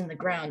waves in the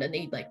ground, and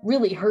they like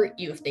really hurt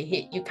you if they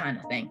hit you, kind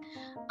of thing.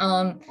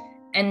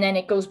 And then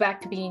it goes back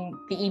to being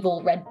the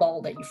evil red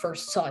ball that you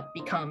first saw it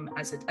become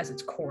as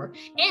its core.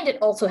 And it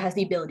also has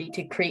the ability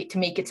to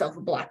make itself a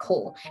black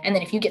hole. And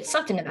then if you get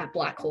sucked into that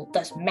black hole, it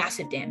does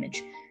massive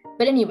damage.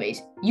 But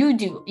anyways,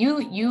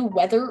 you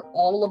weather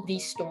all of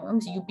these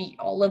storms, you beat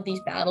all of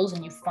these battles,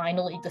 and you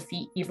finally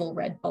defeat evil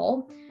red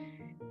ball.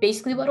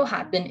 Basically what'll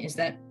happen is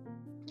that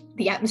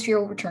the atmosphere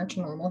will return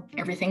to normal,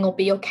 everything will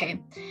be okay.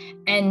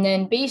 And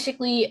then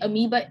basically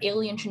amoeba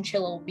alien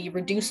chinchilla will be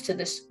reduced to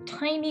this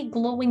tiny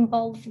glowing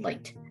ball of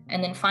light,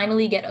 and then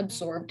finally get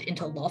absorbed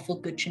into lawful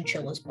good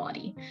chinchilla's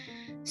body.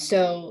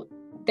 So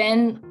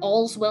then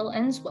all's well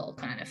ends well,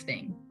 kind of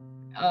thing.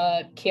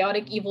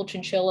 Chaotic evil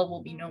chinchilla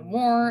will be no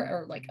more,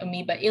 or like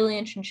amoeba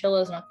alien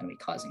chinchilla is not going to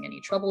be causing any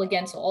trouble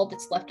again. So all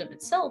that's left of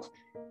itself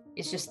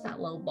is just that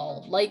little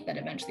ball of light that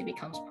eventually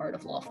becomes part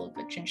of lawful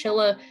good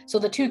chinchilla. So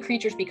the two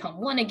creatures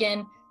become one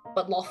again,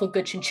 but lawful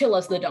good chinchilla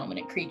is the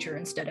dominant creature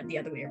instead of the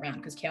other way around,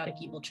 because chaotic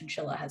evil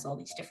chinchilla has all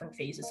these different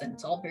phases, and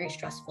it's all very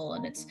stressful,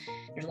 and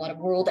there's a lot of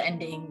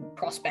world-ending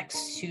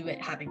prospects to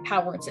it having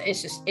power.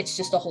 It's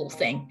just a whole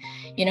thing,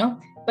 you know.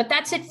 But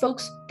that's it,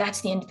 folks. That's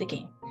the end of the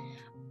game.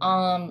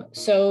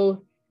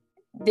 So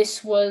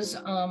this was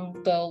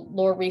the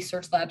Lore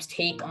Research Lab's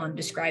take on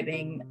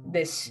describing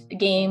this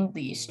game,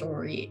 the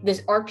story,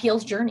 this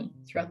RPL's journey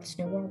throughout this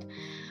new world.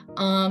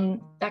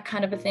 That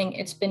kind of a thing.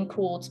 It's been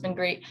cool. It's been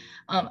great.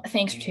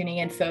 Thanks for tuning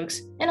in,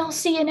 folks, and I'll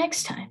see you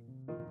next time.